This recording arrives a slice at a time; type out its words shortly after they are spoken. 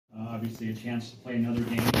obviously a chance to play another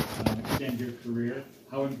game, extend your career.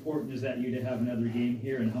 How important is that you to have another game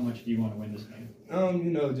here, and how much do you want to win this game?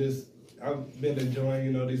 I've been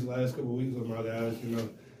enjoying, these last couple of weeks with my guys,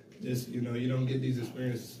 you don't get these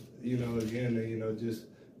experiences, again, and, just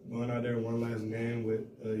going out there one last game with,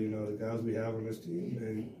 the guys we have on this team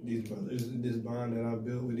and these brothers, this bond that I've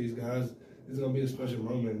built with these guys, it's going to be a special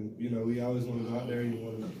moment. We always want to go out there, you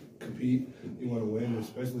want to compete, you want to win,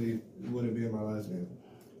 especially with it being my last game.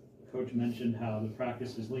 Coach mentioned how the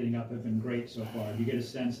practices leading up have been great so far. Do you get a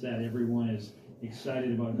sense that everyone is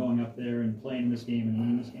excited about going up there and playing this game and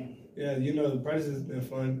winning this game? Yeah, the practice has been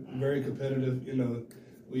fun, very competitive.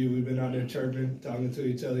 We've been out there chirping, talking to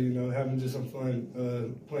each other, having just some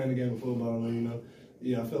fun playing the game of football. And,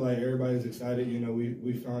 I feel like everybody's excited.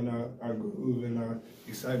 We found our groove and our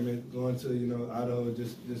excitement going to, Idaho,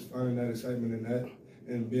 just finding that excitement in that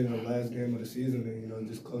and being the last game of the season and,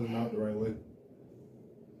 just closing out the right way.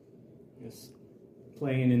 Yes.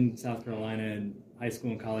 Playing in South Carolina and high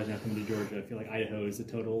school and college, now coming to Georgia, I feel like Idaho is a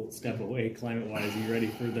total step away climate-wise. Are you ready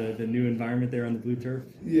for the new environment there on the blue turf?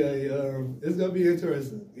 Yeah, it's going to be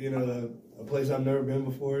interesting. A place I've never been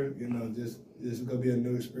before, it's going to be a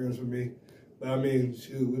new experience for me. But,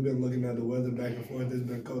 we've been looking at the weather back and forth. It's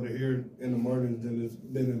been colder here in the mornings than it's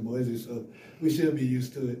been in Boise, so we should be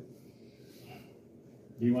used to it.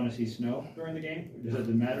 Do you want to see snow during the game? Does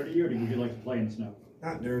it matter to you, or would you like to play in snow?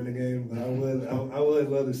 Not during the game, but I would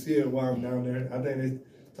love to see it while I'm down there. I think they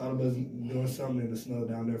thought about doing something in the snow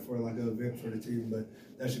down there for like an event for the team, but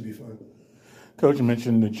that should be fun. Coach, you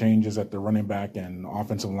mentioned the changes at the running back and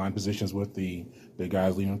offensive line positions with the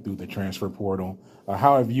guys leaving through the transfer portal.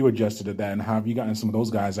 How have you adjusted to that, and how have you gotten some of those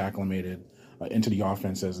guys acclimated into the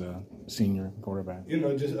offense as a senior quarterback?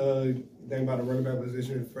 Just think about the running back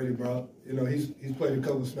position, Freddie Brock. He's played a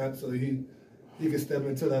couple snaps, so he can step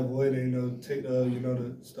into that void and take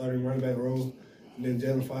the starting running back role. And then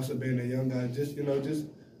Jalen Foster being a young guy, just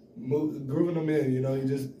grooving them in. You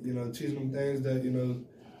just teaching them things that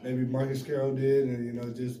maybe Marcus Carroll did,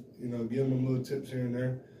 and just giving them little tips here and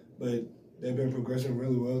there. But they've been progressing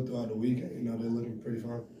really well throughout the week. And, they're looking pretty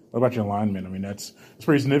fine. What about your linemen? It's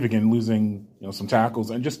pretty significant losing some tackles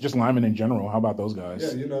and just linemen in general. How about those guys?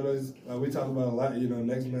 Yeah, those we talk about a lot.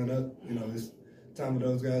 Next man up. It's time for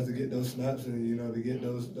those guys to get those snaps and to get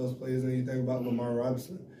those plays. And you think about Lamar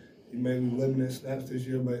Robinson, he may be limited snaps this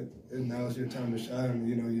year, but now it's your time to shine.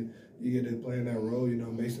 You get to play in that role.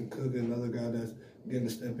 Mason Cook, another guy that's getting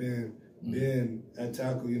to step in. Ben at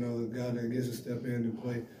tackle, a guy that gets to step in and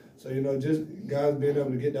play. So just guys being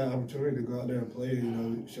able to get that opportunity to go out there and play,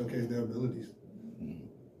 showcase their abilities.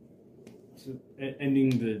 So,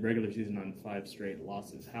 ending the regular season on 5 straight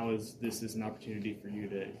losses, how is this as an opportunity for you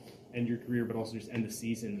to end your career, but also just end the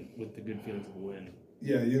season with the good feelings of a win?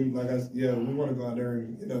 Yeah, we want to go out there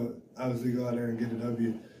and obviously go out there and get a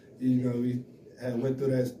W. We went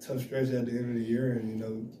through that tough stretch at the end of the year,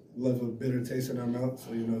 and left a bitter taste in our mouth.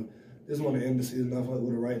 So just want to end the season off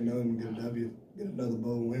with a right note and get a W, get another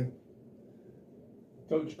bowl win.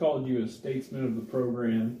 Coach called you a statesman of the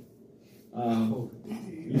program.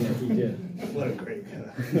 Yeah, he did. What a great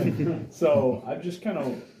guy. So I'm just kind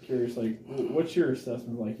of curious, what's your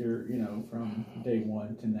assessment, from day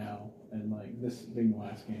one to now, and this being the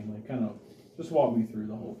last game, kind of just walk me through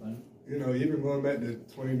the whole thing. Even going back to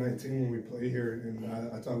 2019 when we played here, and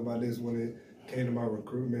I talk about this when it came to my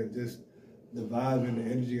recruitment, just the vibe and the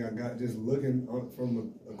energy I got just looking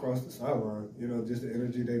from across the sideline, just the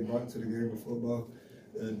energy they brought to the game of football.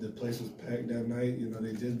 The place was packed that night.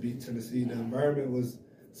 They just beat Tennessee. The environment was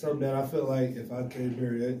something that I felt like if I came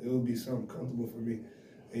here, it would be something comfortable for me.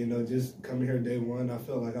 And, just coming here day one, I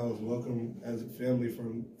felt like I was welcome as a family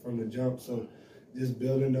from the jump. So just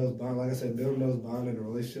building those bonds, like I said, building those bonds and a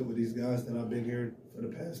relationship with these guys that I've been here for the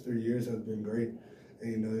past 3 years has been great.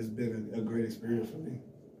 And, it's been a great experience for me.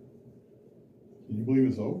 Can you believe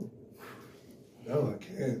it's over? No, I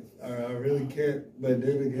can't. I really can't. But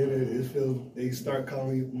then again, it feels, they start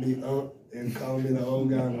calling me Ump and calling me the old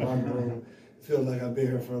guy in the locker room. It feels like I've been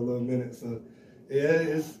here for a little minute. So, yeah,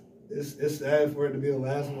 it's sad for it to be the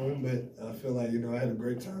last one, but I feel like, I had a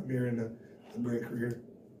great time here and a great career.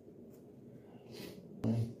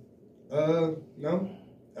 No.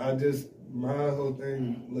 My whole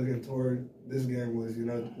thing looking toward this game was,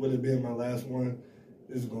 with it being my last one,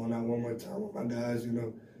 just going out one more time with my guys,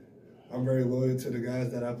 I'm very loyal to the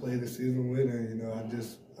guys that I played the season with, and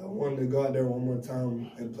I wanted to go out there one more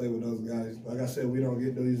time and play with those guys. Like I said, we don't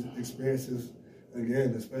get these experiences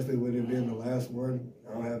again, especially with it being the last one.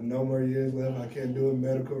 I don't have no more years left. I can't do a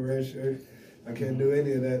medical red shirt. I can't do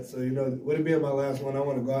any of that. So with it being my last one, I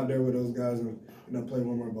want to go out there with those guys and play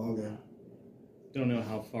one more ball game. don't know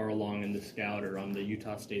how far along in the scout or on the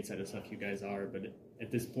Utah State side of stuff you guys are, but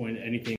at this point, anything